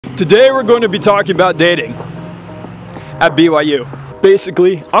Today we're going to be talking about dating at BYU.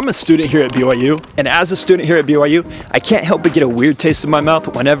 Basically, I'm a student here at BYU, and as a student here at BYU, I can't help but get a weird taste in my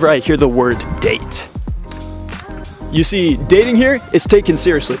mouth whenever I hear the word date. You see, dating here is taken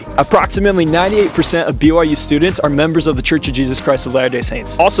seriously. Approximately 98% of BYU students are members of the Church of Jesus Christ of Latter-day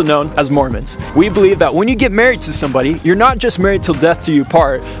Saints, also known as Mormons. We believe that when you get married to somebody, you're not just married till death do you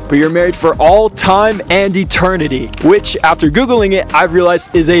part, but you're married for all time and eternity, which after Googling it, I've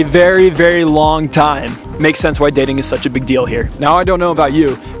realized is a very, very long time. Makes sense why dating is such a big deal here. Now, I don't know about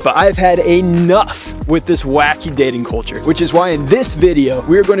you, but I've had enough with this wacky dating culture, which is why in this video,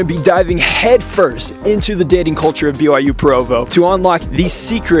 we're going to be diving headfirst into the dating culture of BYU Provo to unlock the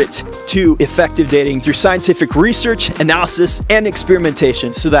secret to effective dating through scientific research, analysis, and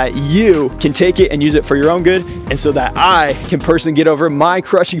experimentation so that you can take it and use it for your own good, and so that I can personally get over my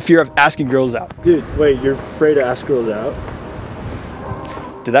crushing fear of asking girls out. Dude, wait, you're afraid to ask girls out?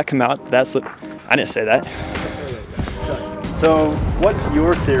 Did that come out? That's I didn't say that. So, what's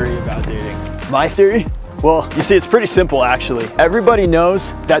your theory about dating? My theory? Well, you see, it's pretty simple actually. Everybody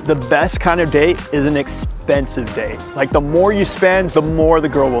knows that the best kind of date is an expensive date. Like the more you spend, the more the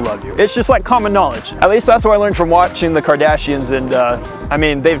girl will love you. It's just like common knowledge. At least that's what I learned from watching the Kardashians, and I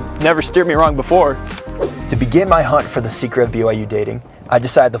mean, they've never steered me wrong before. To begin my hunt for the secret of BYU dating, I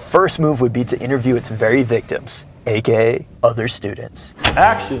decided the first move would be to interview its very victims, aka other students.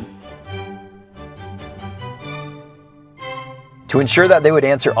 Action. To ensure that they would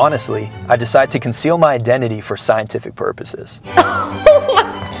answer honestly, I decided to conceal my identity for scientific purposes.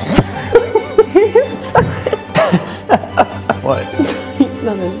 What?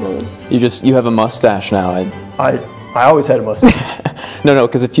 Nothing. You have a mustache now. I always had a mustache. No,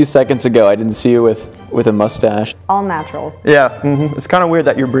 because a few seconds ago I didn't see you with a mustache. All natural. Yeah, It's kind of weird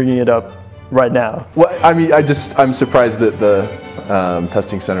that you're bringing it up right now. Well, I mean, I'm surprised that the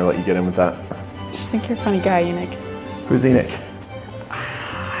testing center let you get in with that. I just think you're a funny guy, Enoch. Who's Enoch?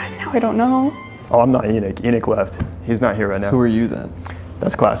 I don't know. Oh, I'm not Enoch. Enoch left. He's not here right now. Who are you then?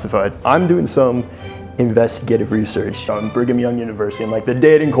 That's classified. I'm doing some investigative research on Brigham Young University and like the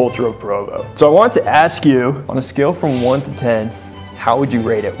dating culture of Provo. So I wanted to ask you, on a scale from 1 to 10, how would you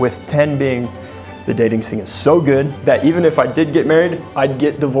rate it? With 10 being the dating scene is so good that even if I did get married, I'd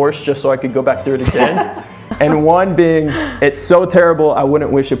get divorced just so I could go back through it again. And 1 being, it's so terrible, I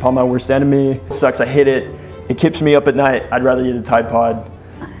wouldn't wish it upon my worst enemy. It sucks, I hate it. It keeps me up at night. I'd rather eat a Tide Pod.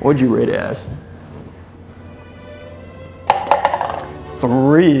 What would you rate it as?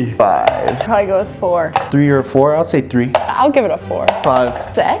 3. 5. Probably go with 4. 3 or 4? I'll say 3. I'll give it a 4.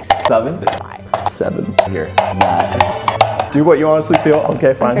 5. 6. 7. 5. 7. Here. 9. Do what you honestly feel.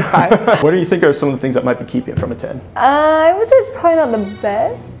 Okay, fine. Okay, 5. What do you think are some of the things that might be keeping it from a 10? I would say it's probably not the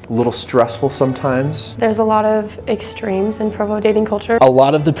best. A little stressful sometimes. There's a lot of extremes in Provo dating culture. A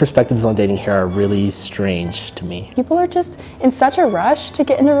lot of the perspectives on dating here are really strange to me. People are just in such a rush to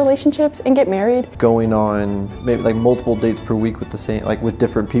get into relationships and get married. Going on maybe like multiple dates per week with the same, like with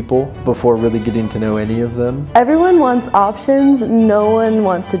different people before really getting to know any of them. Everyone wants options, no one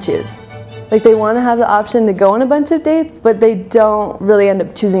wants to choose. Like they want to have the option to go on a bunch of dates, but they don't really end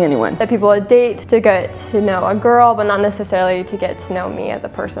up choosing anyone. That people would date to get to know a girl, but not necessarily to get to know me as a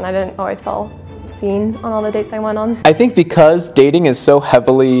person. I didn't always feel seen on all the dates I went on. I think because dating is so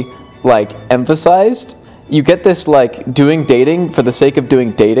heavily like emphasized, you get this like doing dating for the sake of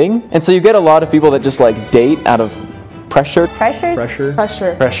doing dating. And so you get a lot of people that just like date out of pressure. Pressure? Pressure.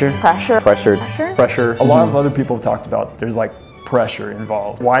 Pressure. Pressure. Pressure. Pressured. Pressure. Pressure. A lot of other people have talked about there's like pressure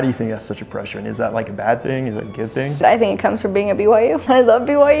involved. Why do you think that's such a pressure? And is that like a bad thing? Is it a good thing? I think it comes from being at BYU. I love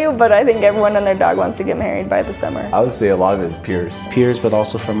BYU, but I think everyone and their dog wants to get married by the summer. I would say a lot of it is peers. Peers, but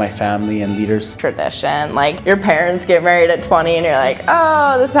also from my family and leaders. Tradition, like your parents get married at 20 and you're like,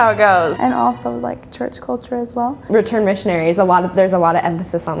 oh, this is how it goes. And also like church culture as well. Return missionaries, there's a lot of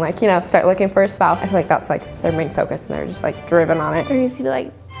emphasis on like, start looking for a spouse. I feel like that's like their main focus and they're just like driven on it. There needs to be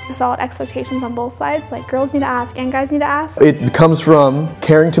like solid expectations on both sides. Like girls need to ask and guys need to ask. It comes from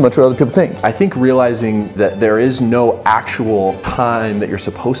caring too much what other people think. I think realizing that there is no actual time that you're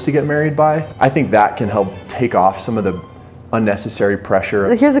supposed to get married by, I think that can help take off some of the unnecessary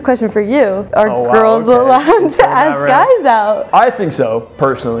pressure. Here's a question for you. Are girls allowed to ask guys out? I think so,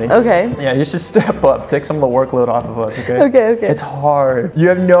 personally. Okay. Yeah, you should step up, take some of the workload off of us, okay? Okay. It's hard. You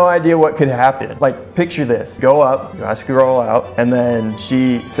have no idea what could happen. Like, picture this. Go up, you ask a girl out, and then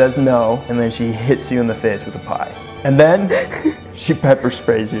she says no, and then she hits you in the face with a pie. And then she pepper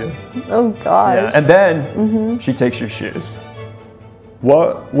sprays you. Oh gosh. Yeah, and then she takes your shoes.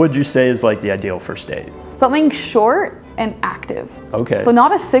 What would you say is like the ideal first date? Something short and active. Okay. So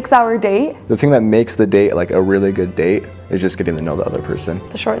not a 6-hour date. The thing that makes the date like a really good date is just getting to know the other person.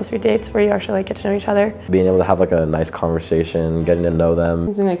 The short and sweet dates where you actually like get to know each other. Being able to have like a nice conversation, getting to know them.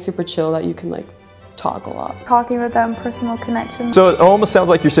 Something like super chill that you can like talk a lot. Talking with them, personal connection. So it almost sounds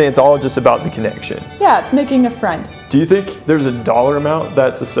like you're saying it's all just about the connection. Yeah, it's making a friend. Do you think there's a dollar amount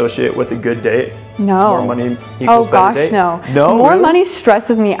that's associated with a good date? No. More money equals better date? No. No, More really? money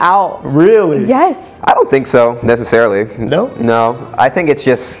stresses me out. Really? Yes. I don't think so, necessarily. No? No, I think it's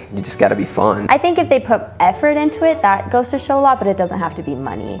just, you just gotta be fun. I think if they put effort into it, that goes to show a lot, but it doesn't have to be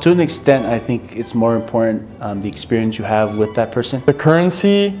money. To an extent, I think it's more important the experience you have with that person. The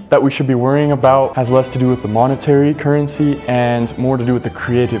currency that we should be worrying about has less to do with the monetary currency and more to do with the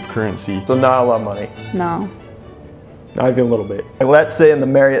creative currency. So not a lot of money. No. Not even a little bit. And let's say in the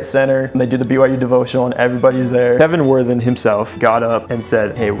Marriott Center, and they do the BYU devotional and everybody's there. Kevin Worthen himself got up and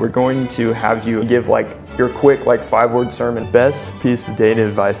said, hey, we're going to have you give like your quick like 5-word sermon. Best piece of dating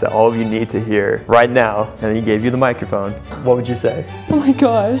advice that all of you need to hear right now. And then he gave you the microphone. What would you say? Oh my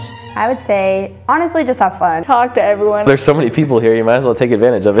gosh. I would say, honestly, just have fun. Talk to everyone. There's so many people here, you might as well take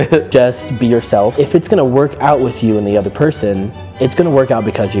advantage of it. Just be yourself. If it's gonna work out with you and the other person, it's gonna work out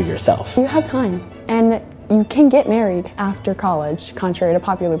because you're yourself. You have time, and you can get married after college, contrary to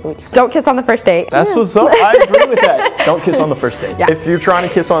popular beliefs. Don't kiss on the first date. That's what's up. I agree with that. Don't kiss on the first date. Yeah. If you're trying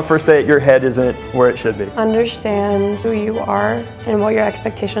to kiss on the first date, your head isn't where it should be. Understand who you are and what your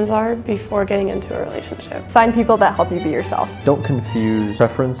expectations are before getting into a relationship. Find people that help you be yourself. Don't confuse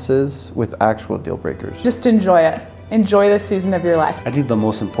preferences with actual deal breakers. Just enjoy it. Enjoy this season of your life. I think the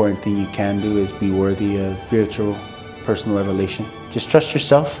most important thing you can do is be worthy of spiritual, personal revelation. Just trust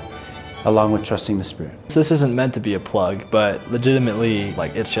yourself, along with trusting the Spirit. This isn't meant to be a plug, but legitimately,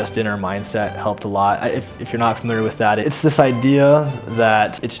 like, It's Just Dinner mindset helped a lot. If you're not familiar with that, it's this idea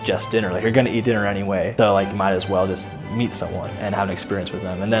that it's just dinner. Like, you're gonna eat dinner anyway, so like you might as well just meet someone and have an experience with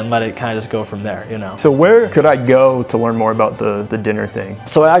them, and then let it kind of just go from there, you know? So where could I go to learn more about the dinner thing?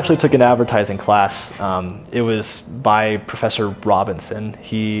 So I actually took an advertising class. It was by Professor Robinson.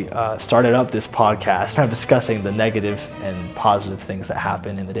 He started up this podcast kind of discussing the negative and positive things that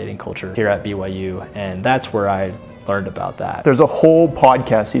happen in the dating culture here at BYU, and that's where I learned about that. There's a whole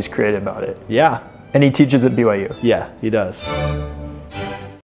podcast he's created about it. Yeah. And he teaches at BYU. Yeah, he does.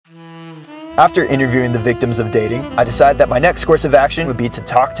 After interviewing the victims of dating, I decided that my next course of action would be to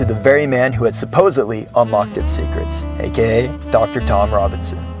talk to the very man who had supposedly unlocked its secrets, aka Dr. Tom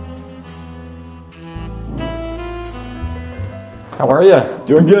Robinson. How are you?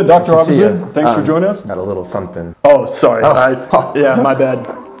 Doing good, Dr. Nice to see Robinson. you. Thanks for joining us. Got a little something. Oh, sorry. Oh. Yeah, my bad.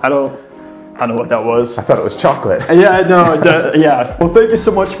 I don't know what that was. I thought it was chocolate. Yeah, no, yeah. Well, thank you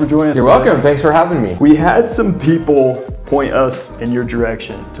so much for joining us. You're today. welcome. Thanks for having me. We had some people point us in your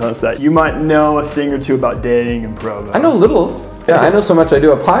direction, tell us that you might know a thing or two about dating and Provo. I know a little. Yeah, I know so much I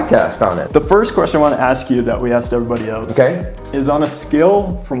do a podcast on it. The first question I want to ask you that we asked everybody else is on a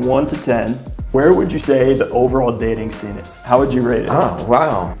scale from 1 to 10, where would you say the overall dating scene is? How would you rate it? Oh,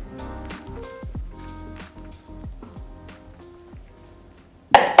 wow.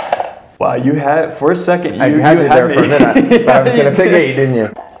 Wow, you had, for a second, I had you there for a minute, but I was going to pick 8, didn't you?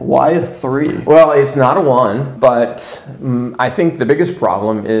 Why a 3? Well, it's not a 1, but I think the biggest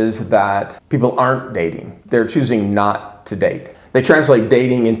problem is that people aren't dating. They're choosing not to date. They translate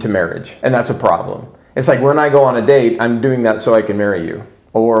dating into marriage, and that's a problem. It's like when I go on a date, I'm doing that so I can marry you.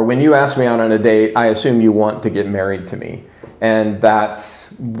 Or when you ask me out on a date, I assume you want to get married to me. And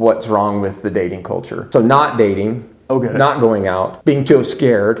that's what's wrong with the dating culture. So not dating, not going out, being too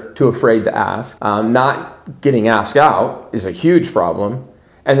scared, too afraid to ask, not getting asked out is a huge problem.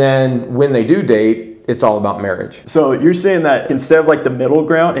 And then when they do date, it's all about marriage. So you're saying that instead of like the middle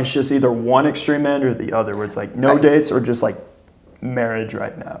ground, it's just either one extreme end or the other, where it's like no dates or just like marriage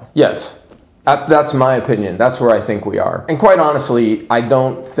right now? Yes. That's my opinion. That's where I think we are. And quite honestly, I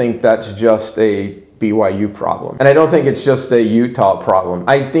don't think that's just a BYU problem. And I don't think it's just a Utah problem.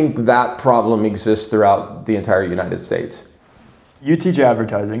 I think that problem exists throughout the entire United States. You teach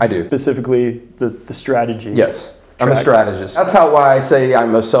advertising. I do. Specifically the strategy. Yes, I'm a strategist. That's why I say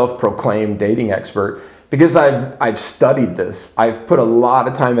I'm a self-proclaimed dating expert, because I've studied this. I've put a lot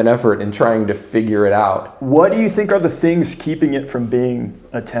of time and effort in trying to figure it out. What do you think are the things keeping it from being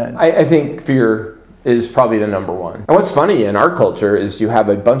a 10? I think fear is probably the number one. And what's funny in our culture is you have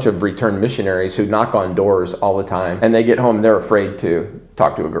a bunch of returned missionaries who knock on doors all the time, and they get home and they're afraid to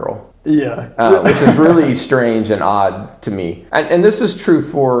talk to a girl. Yeah. Which is really strange and odd to me. And this is true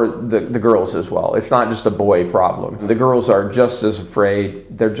for the girls as well. It's not just a boy problem. The girls are just as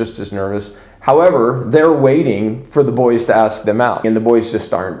afraid, they're just as nervous. However, they're waiting for the boys to ask them out, and the boys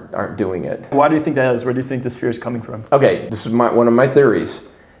just aren't doing it. Why do you think that is? Where do you think this fear is coming from? Okay, this is one of my theories,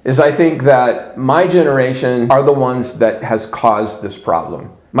 is I think that my generation are the ones that has caused this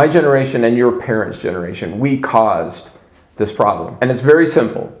problem. My generation and your parents' generation, we caused this problem. And it's very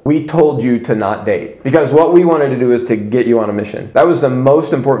simple. We told you to not date because what we wanted to do is to get you on a mission. That was the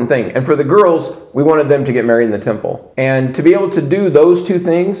most important thing. And for the girls, we wanted them to get married in the temple. And to be able to do those two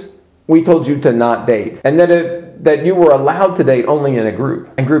things, we told you to not date. And that you were allowed to date only in a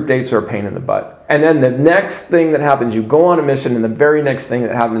group. And group dates are a pain in the butt. And then the next thing that happens, you go on a mission, and the very next thing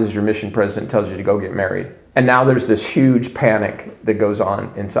that happens is your mission president tells you to go get married. And now there's this huge panic that goes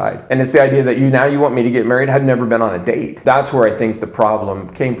on inside. And it's the idea that now you want me to get married? I've never been on a date. That's where I think the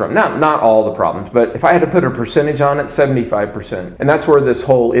problem came from. Not all the problems, but if I had to put a percentage on it, 75%. And that's where this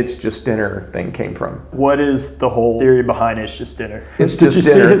whole it's just dinner thing came from. What is the whole theory behind it's just dinner? It's Did just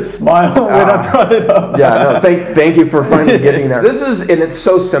you dinner. see his smile when I brought it up? Yeah, no, thank you for finally getting there. And it's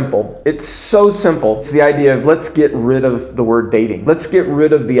so simple. It's so simple. It's the idea of let's get rid of the word dating. Let's get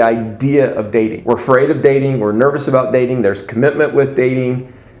rid of the idea of dating. We're afraid of dating. We're nervous about dating. There's commitment with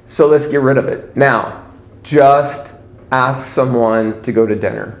dating. So let's get rid of it. Now, just ask someone to go to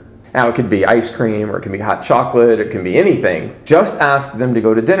dinner. Now, it could be ice cream, or it can be hot chocolate, it can be anything. Just ask them to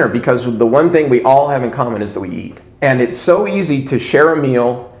go to dinner, because the one thing we all have in common is that we eat. And it's so easy to share a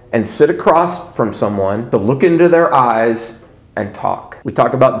meal and sit across from someone, to look into their eyes and talk. We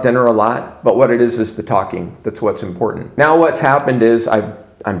talk about dinner a lot, but what it is the talking. That's what's important. Now what's happened is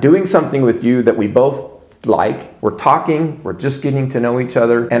I'm doing something with you that we both like. We're talking, we're just getting to know each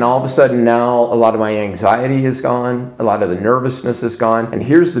other, and all of a sudden now a lot of my anxiety is gone, a lot of the nervousness is gone. And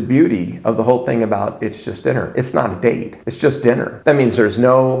here's the beauty of the whole thing about it's just dinner. It's not a date, it's just dinner. That means there's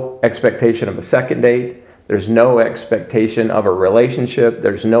no expectation of a second date. There's no expectation of a relationship.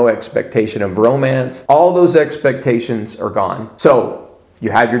 There's no expectation of romance. All those expectations are gone. So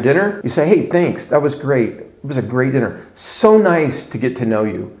you have your dinner, you say, hey, thanks, that was great. It was a great dinner. So nice to get to know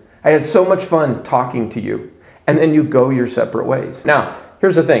you. I had so much fun talking to you. And then you go your separate ways. Now,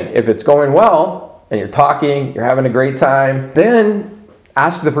 here's the thing. If it's going well and you're talking, you're having a great time, then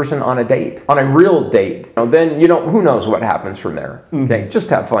ask the person on a date, on a real date. Then, who knows what happens from there. Okay, just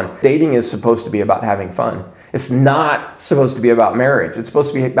have fun. Dating is supposed to be about having fun. It's not supposed to be about marriage. It's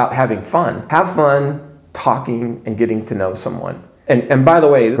supposed to be about having fun. Have fun talking and getting to know someone. And by the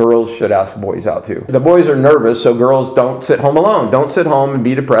way, girls should ask boys out too. The boys are nervous, so girls don't sit home alone. Don't sit home and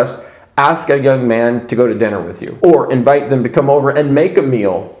be depressed. Ask a young man to go to dinner with you, or invite them to come over and make a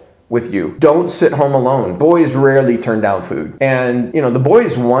meal with you. Don't sit home alone. Boys rarely turn down food. And the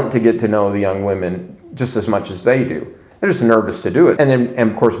boys want to get to know the young women just as much as they do. They're just nervous to do it. And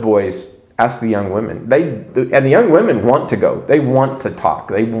of course, boys ask the young women. And the young women want to go. They want to talk.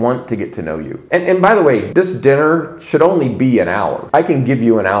 They want to get to know you. And by the way, this dinner should only be an hour. I can give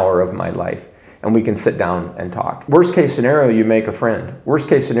you an hour of my life, and we can sit down and talk. Worst case scenario, you make a friend. Worst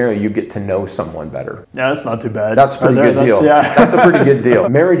case scenario, you get to know someone better. Yeah, that's not too bad. That's a pretty good deal. Yeah. That's a pretty good deal.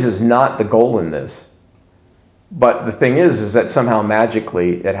 Marriage is not the goal in this. But the thing is that somehow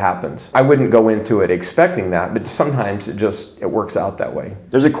magically it happens. I wouldn't go into it expecting that, but sometimes it works out that way.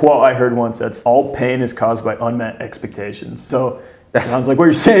 There's a quote I heard once that's all pain is caused by unmet expectations. So it sounds like what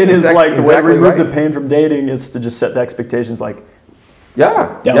you're saying is like the way to remove the pain from dating is to just set the expectations like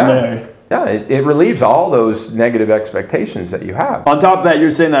down there. Yeah, it relieves all those negative expectations that you have. On top of that,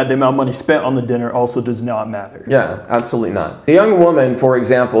 you're saying that the amount of money spent on the dinner also does not matter. Yeah, absolutely not. The young woman, for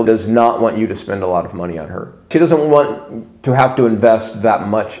example, does not want you to spend a lot of money on her. She doesn't want to have to invest that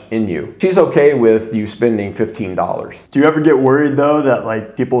much in you. She's okay with you spending $15. Do you ever get worried though that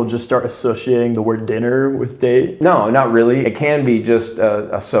like people just start associating the word dinner with date? No, not really. It can be just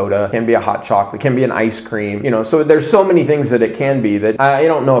a soda, it can be a hot chocolate, it can be an ice cream. So there's so many things that it can be that I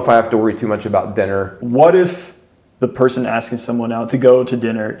don't know if I have to worry too much about dinner. What if the person asking someone out to go to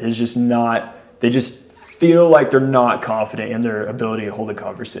dinner is just not, they just feel like they're not confident in their ability to hold a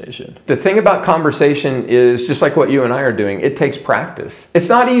conversation? The thing about conversation is just like what you and I are doing, it takes practice. It's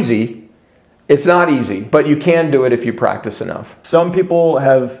not easy. It's not easy, but you can do it if you practice enough. Some people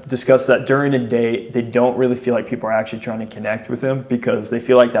have discussed that during a date, they don't really feel like people are actually trying to connect with them because they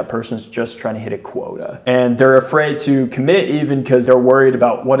feel like that person's just trying to hit a quota. And they're afraid to commit even because they're worried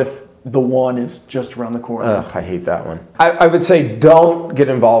about what if the one is just around the corner. Ugh, I hate that one. I would say don't get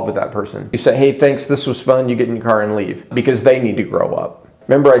involved with that person. You say, hey, thanks, this was fun. You get in your car and leave because they need to grow up.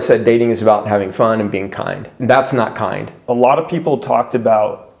 Remember I said dating is about having fun and being kind. That's not kind. A lot of people talked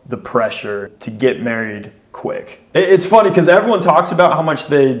about the pressure to get married quick. It's funny because everyone talks about how much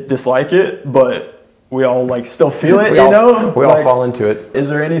they dislike it, but we all like still feel it, we you all, know? We all fall into it. Is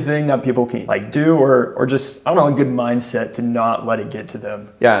there anything that people can like do or just, I don't know, a good mindset to not let it get to them?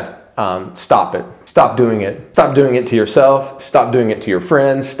 Yeah, stop it. Stop doing it. Stop doing it to yourself. Stop doing it to your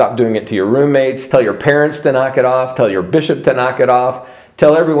friends. Stop doing it to your roommates. Tell your parents to knock it off. Tell your bishop to knock it off.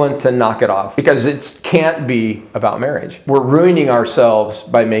 Tell everyone to knock it off, because it can't be about marriage. We're ruining ourselves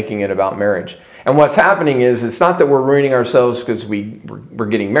by making it about marriage. And what's happening is, it's not that we're ruining ourselves because we're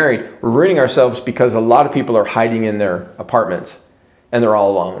getting married. We're ruining ourselves because a lot of people are hiding in their apartments and they're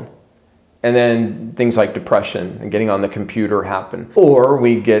all alone. And then things like depression and getting on the computer happen. Or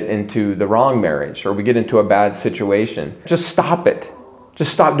we get into the wrong marriage, or we get into a bad situation. Just stop it.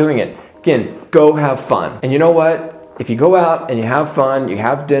 Just stop doing it. Again, go have fun. And you know what? If you go out and you have fun, you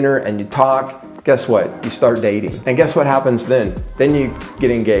have dinner and you talk, guess what? You start dating. And guess what happens then? Then you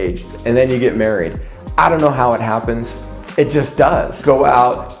get engaged and then you get married. I don't know how it happens. It just does. Go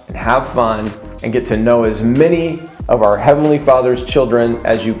out and have fun and get to know as many of our Heavenly Father's children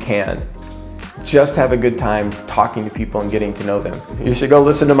as you can. Just have a good time talking to people and getting to know them. You should go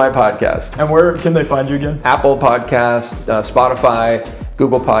listen to my podcast. And where can they find you again? Apple Podcasts, Spotify,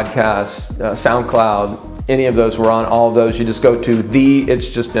 Google Podcasts, SoundCloud. Any of those, we're on all of those. You just go to the It's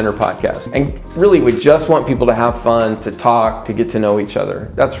Just Dinner podcast. And really, we just want people to have fun, to talk, to get to know each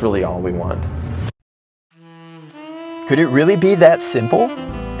other. That's really all we want. Could it really be that simple?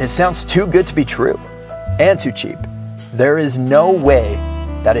 It sounds too good to be true, and too cheap. There is no way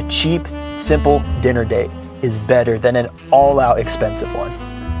that a cheap, simple dinner date is better than an all-out expensive one.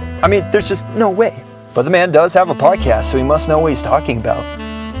 I mean, there's just no way. But the man does have a podcast, so he must know what he's talking about.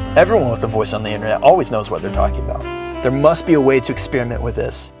 Everyone with a voice on the internet always knows what they're talking about. There must be a way to experiment with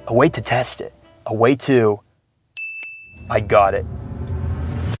this, a way to test it, a way to, I got it.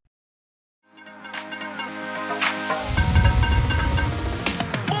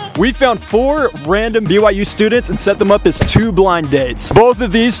 We found 4 random BYU students and set them up as 2 blind dates. Both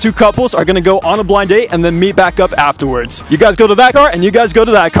of these 2 couples are gonna go on a blind date and then meet back up afterwards. You guys go to that car and you guys go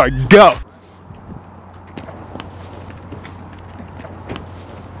to that car. Go!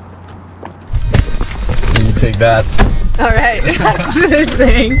 Take that. All right, let's do this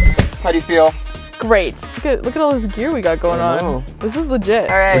thing. How do you feel? Great. Look at all this gear we got going on. This is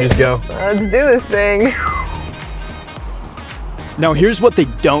legit. All right. We just go. Let's do this thing. Now here's what they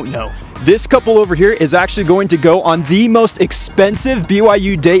don't know. This couple over here is actually going to go on the most expensive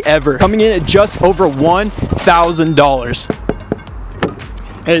BYU date ever, coming in at just over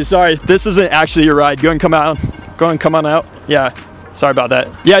 $1,000. Hey, sorry, this isn't actually your ride. Go and come out. Go and come on out. Yeah, sorry about that.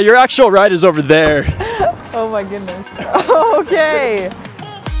 Yeah, your actual ride is over there. Oh my goodness. Okay.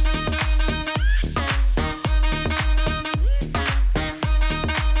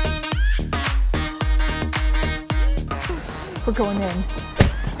 We're going in.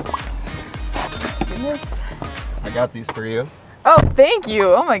 Goodness. I got these for you. Oh, thank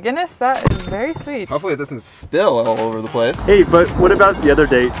you. Oh my goodness, that is very sweet. Hopefully it doesn't spill all over the place. Hey, but what about the other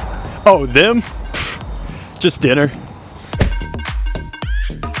date? Oh, them? Just dinner.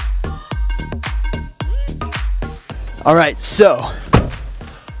 All right, so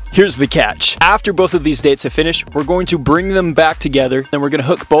here's the catch. After both of these dates have finished, we're going to bring them back together, and we're gonna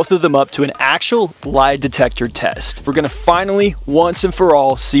hook both of them up to an actual lie detector test. We're gonna finally, once and for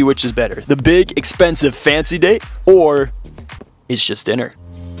all, see which is better. The big, expensive, fancy date, or it's just dinner.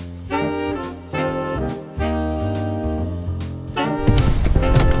 There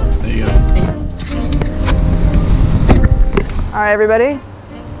you go. All right, everybody.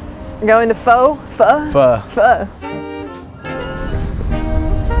 We're going to pho.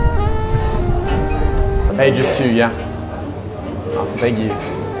 Hey, just 2, yeah. Awesome, thank you.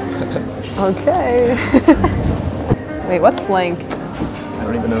 Okay. Wait, what's flank? I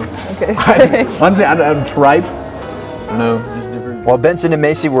don't even know. Okay. Honestly, I'm tripe. No, just different. While Benson and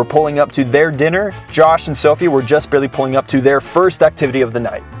Macy were pulling up to their dinner, Josh and Sophie were just barely pulling up to their first activity of the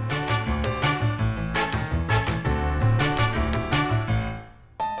night.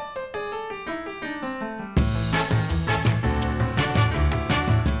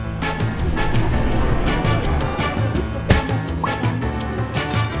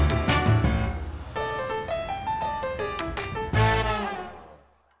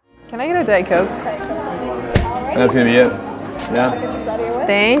 Can I get a Diet Coke? And that's gonna be it. Yeah.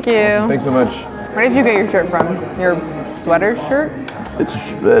 Thank you. Awesome. Thanks so much. Where did you get your shirt from? Your sweater shirt? It's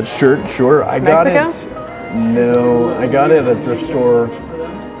a shirt, sure. I got Mexico? it. No, I got it at a thrift store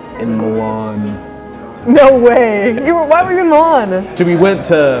in Milan. No way. Why were you in Milan? So we went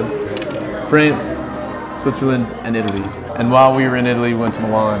to France, Switzerland, and Italy. And while we were in Italy, we went to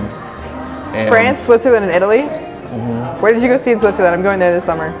Milan. And France, Switzerland, and Italy? Where did you go ski in Switzerland? I'm going there this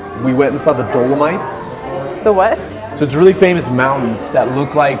summer. We went and saw the Dolomites. The what? So it's really famous mountains that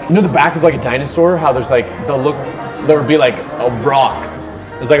look like, you know the back of like a dinosaur? How there's like, there would be like a rock.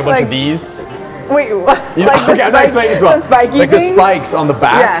 There's like a bunch of these. Wait, what? Yeah, Like okay, I'm not explaining this well. the spiky like the things? spikes on the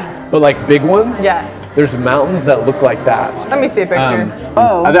back, Yeah. but like big ones. Yeah. There's mountains that look like that. Let me see a picture.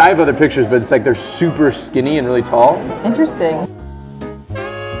 I have other pictures, but it's like they're super skinny and really tall. Interesting.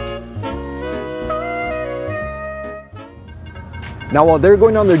 Now while they're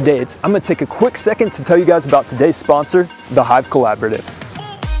going on their dates, I'm gonna take a quick second to tell you guys about today's sponsor, the Hive Collaborative.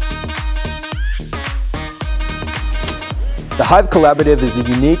 The Hive Collaborative is a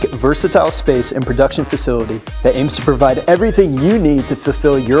unique, versatile space and production facility that aims to provide everything you need to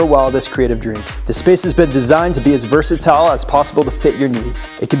fulfill your wildest creative dreams. The space has been designed to be as versatile as possible to fit your needs.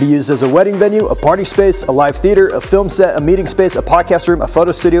 It can be used as a wedding venue, a party space, a live theater, a film set, a meeting space, a podcast room, a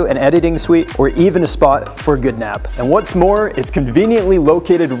photo studio, an editing suite, or even a spot for a good nap. And what's more, it's conveniently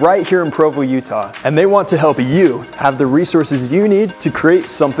located right here in Provo, Utah. And they want to help you have the resources you need to create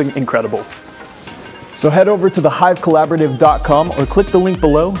something incredible. So head over to thehivecollaborative.com or click the link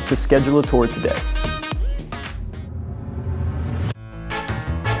below to schedule a tour today.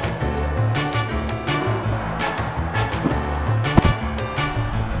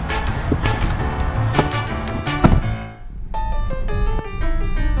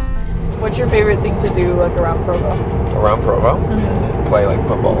 What's your favorite thing to do like around Provo? Around Provo? Play like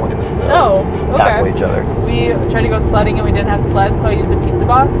football in the snow. Oh, okay. Tackle each other. We tried to go sledding and we didn't have sleds, so I used a pizza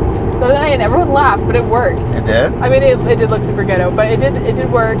box. The other night and everyone laughed, but it worked. It did? I mean, it did look super ghetto, but it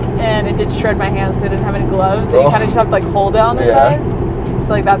did work, and it did shred my hands, so I didn't have any gloves. And you kind of just have to like hold it on the sides.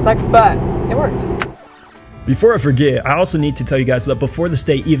 So like that sucked, but it worked. Before I forget, I also need to tell you guys that before this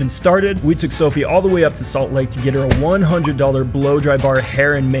day even started, we took Sophie all the way up to Salt Lake to get her a $100 blow dry bar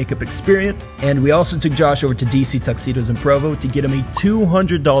hair and makeup experience. And we also took Josh over to DC Tuxedos in Provo to get him a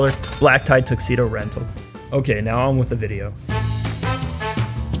 $200 black tie tuxedo rental. Okay, now on with the video.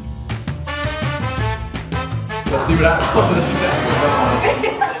 Let's see what happens.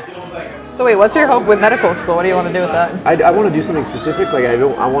 So wait, what's your hope with medical school? What do you want to do with that? I want to do something specific. Like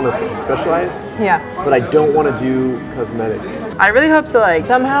I want to specialize. Yeah. But I don't want to do cosmetic. I really hope to like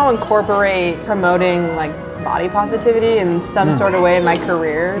somehow incorporate promoting like body positivity in some sort of way in my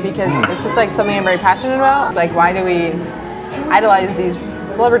career, because it's just like something I'm very passionate about. Like, why do we idolize these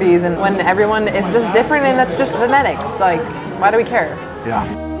celebrities, and when everyone is just different and that's just genetics? Like, why do we care? Yeah.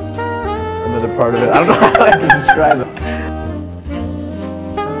 Another part of it. I don't know how I can describe it.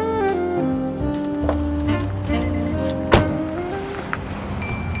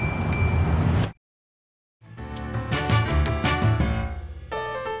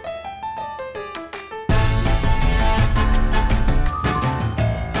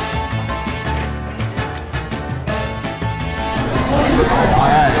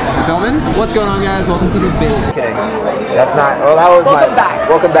 Filming? What's going on, guys? Welcome to the big. Okay. That's not. Well, that was Welcome back.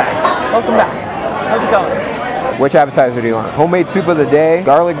 Welcome back. Welcome back. How's it going? Which appetizer do you want? Homemade soup of the day,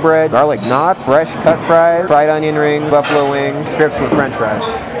 garlic bread, garlic knots, fresh cut fries, fried onion rings, buffalo wings, strips with French fries.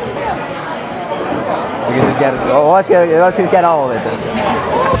 We can just get. Oh, let's just get all of it then.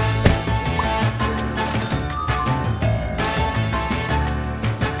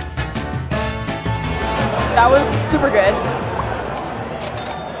 That was super good.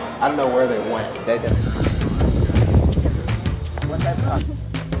 I don't know where they went. They did.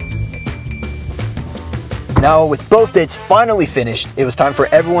 Now, with both dates finally finished, it was time for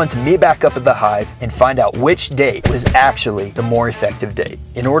everyone to meet back up at the Hive and find out which date was actually the more effective date.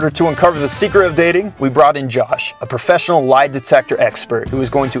 In order to uncover the secret of dating, we brought in Josh, a professional lie detector expert who was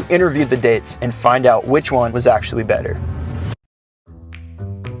going to interview the dates and find out which one was actually better.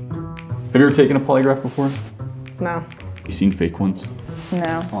 Have you ever taken a polygraph before? No. You seen fake ones?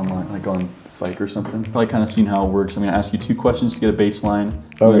 No. Online, like on Psych or something. Probably kind of seen how it works. I'm gonna ask you 2 questions to get a baseline.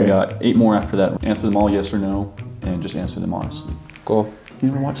 Okay. We've got 8 more after that. Answer them all yes or no, and just answer them honestly. Cool. You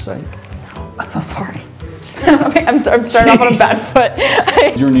ever watch Psych? I'm so sorry. Okay, I'm starting off on a bad foot.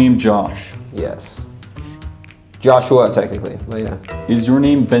 Is your name Josh? Yes. Joshua, technically, but yeah. Is your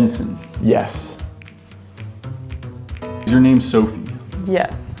name Benson? Yes. Is your name Sophie?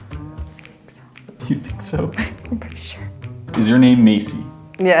 Yes. You think so? I'm pretty sure. Is your name Macy?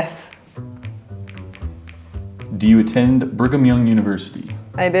 Yes. Do you attend Brigham Young University?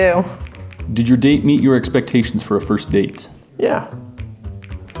 I do. Did your date meet your expectations for a first date? Yeah.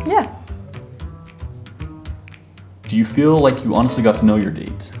 Yeah. Do you feel like you honestly got to know your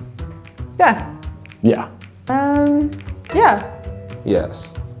date? Yeah. Yeah. Yeah.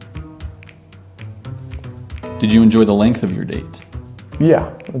 Yes. Did you enjoy the length of your date?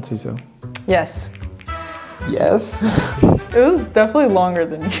 Yeah, I'd say so. Yes. Yes. It was definitely longer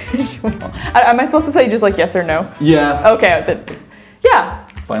than usual. Am I supposed to say just like yes or no? Yeah. Okay, then, yeah.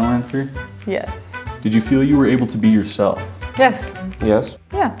 Final answer? Yes. Did you feel you were able to be yourself? Yes. Yes.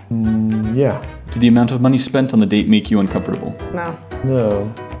 Yeah. Yeah. Did the amount of money spent on the date make you uncomfortable? No.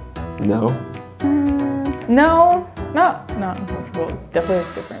 No. No. No. Not uncomfortable. It's definitely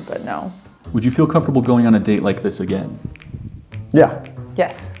different, but no. Would you feel comfortable going on a date like this again? Yeah.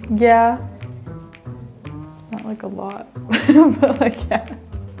 Yes. Yeah. Not like a lot, but like yeah.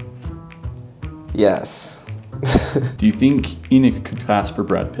 Yes. Do you think Enoch could pass for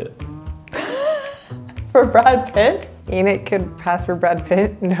Brad Pitt? For Brad Pitt? Enoch could pass for Brad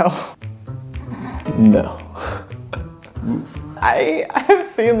Pitt? No. No. I have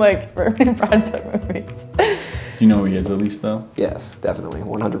seen like very Brad Pitt movies. Do you know who he is at least though? Yes, definitely.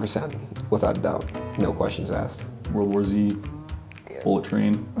 100%. Without a doubt. No questions asked. World War Z, Bullet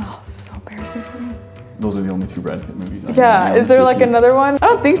Train. Oh, this is so embarrassing for me. Those are the only two Brad Pitt movies. Yeah, is there like another one? I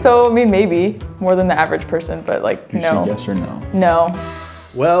don't think so. I mean, maybe more than the average person, but like you no. Say yes or no? No.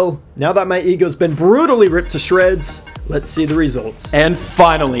 Well, now that my ego's been brutally ripped to shreds, let's see the results. And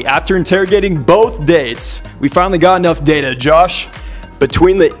finally, after interrogating both dates, we finally got enough data. Josh,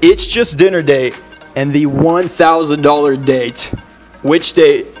 between the It's Just Dinner date and the $1,000 date, which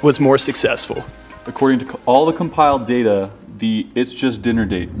date was more successful? According to all the compiled data, the It's Just Dinner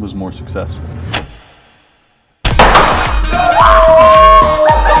date was more successful.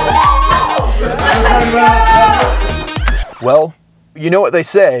 Well, you know what they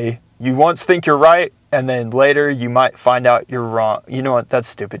say, you once think you're right, and then later you might find out you're wrong. You know what, that's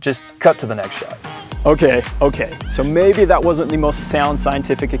stupid. Just cut to the next shot. Okay, so maybe that wasn't the most sound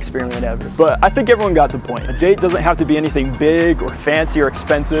scientific experiment ever, but I think everyone got the point. A date doesn't have to be anything big or fancy or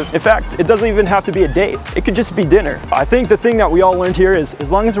expensive. In fact, it doesn't even have to be a date. It could just be dinner. I think the thing that we all learned here is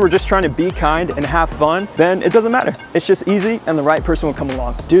as long as we're just trying to be kind and have fun, then it doesn't matter. It's just easy and the right person will come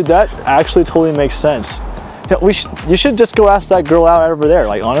along. Dude, that actually totally makes sense. You should just go ask that girl out over there.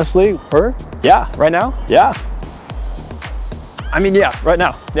 Like, honestly, her? Yeah. Right now? Yeah. I mean, yeah, right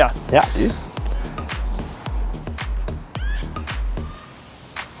now. Yeah. Yeah, dude.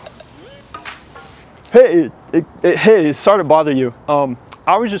 Hey, sorry to bother you.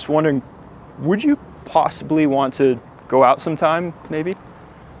 I was just wondering, would you possibly want to go out sometime, maybe?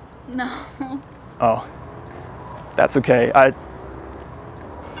 No. Oh, that's okay. I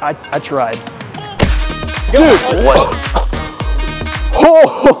tried. Dude, what?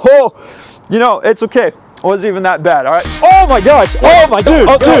 Oh, you know, it's okay. It wasn't even that bad, all right? Oh my gosh! Oh my dude!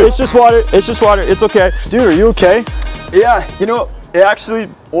 Oh, dude, it's just water. It's just water. It's okay. Dude, are you okay? Yeah, you know, it actually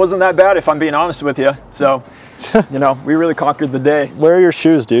wasn't that bad if I'm being honest with you. So, you know, we really conquered the day. Where are your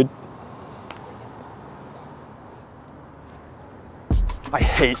shoes, dude? I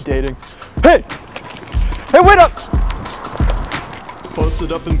hate dating. Hey, wait up!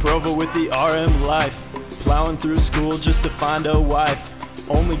 Posted up in Provo with the RM life. Plowing through school just to find a wife.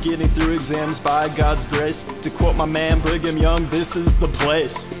 Only getting through exams by God's grace. To quote my man Brigham Young, this is the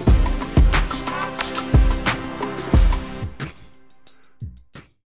place.